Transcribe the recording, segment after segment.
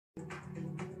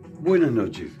Buenas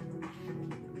noches.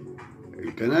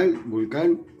 El canal,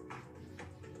 volcán,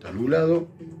 está nublado.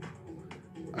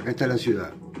 Acá está la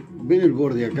ciudad. ¿Ven el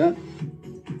borde acá?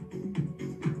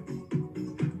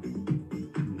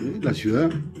 ¿Ven la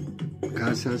ciudad?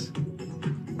 Casas.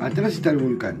 Atrás está el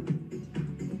volcán.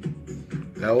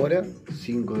 La hora,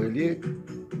 5 del 10,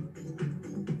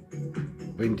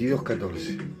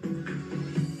 22:14.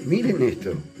 Miren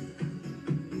esto.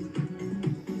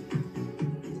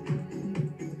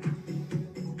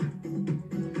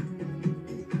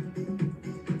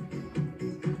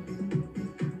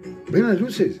 ¿Ven las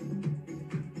luces?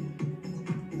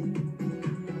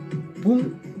 ¡Pum!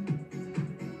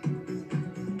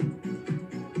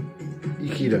 Y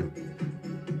giran.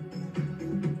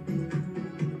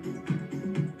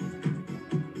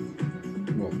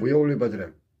 Bueno, voy a volver para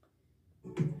atrás.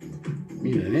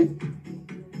 Miren, ¿eh?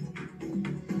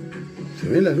 ¿Se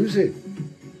ven las luces?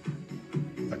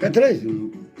 Acá atrás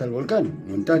está el volcán,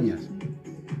 montañas.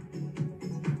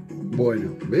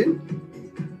 Bueno, ¿ven?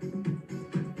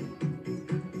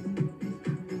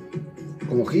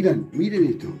 Como giran, miren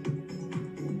esto.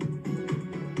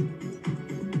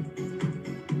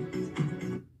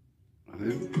 A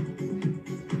ver.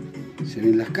 Se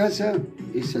ven las casas,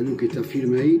 esa luz que está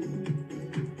firme ahí.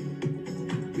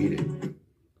 Miren.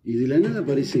 Y de la nada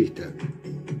aparece esta.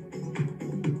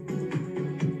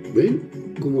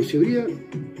 ¿Ven? Como se abría,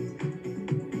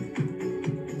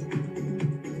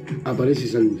 aparece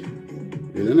esa luz.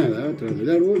 De la nada, atrás del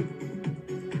árbol.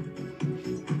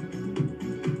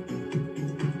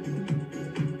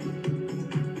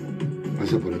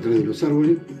 Pasa por atrás de los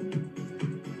árboles.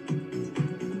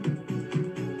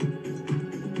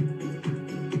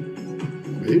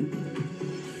 ¿Ven?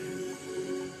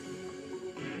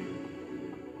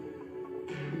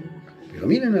 Pero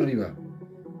miren arriba.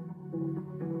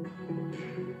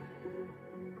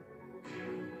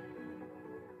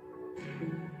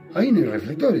 Ahí no hay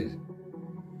reflectores.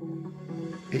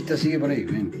 Esta sigue por ahí,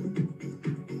 ven.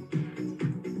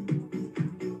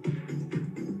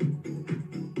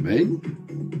 ¿Ven?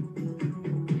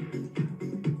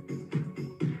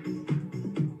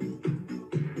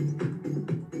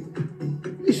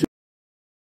 Eso.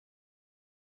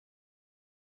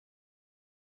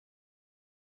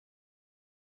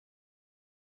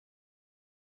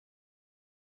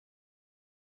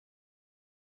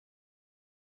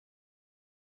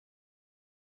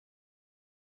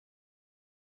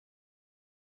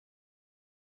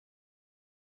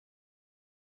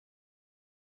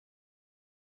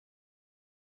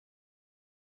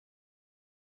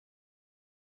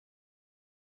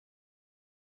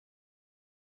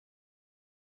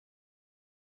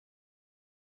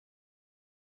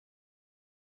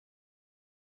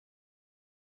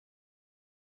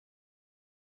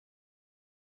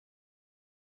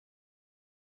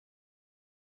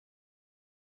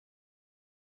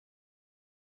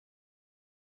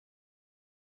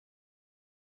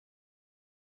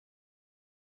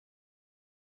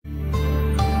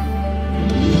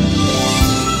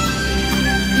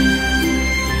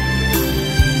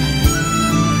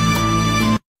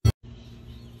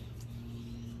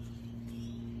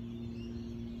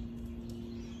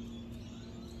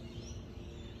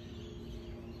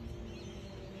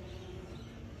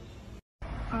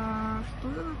 Что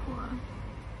это такое?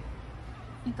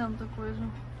 И там такое же.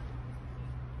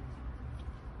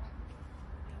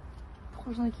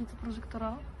 Похоже на какие-то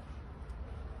прожектора.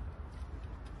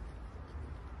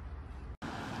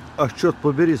 Ах, черт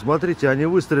побери, смотрите, они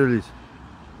выстроились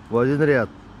в один ряд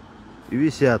и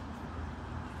висят.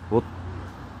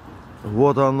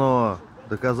 Вот оно,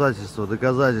 доказательство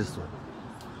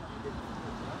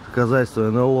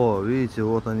НЛО. Видите,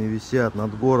 вот они висят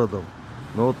над городом.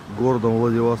 Ну вот городом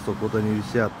Владивосток, вот они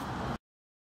висят.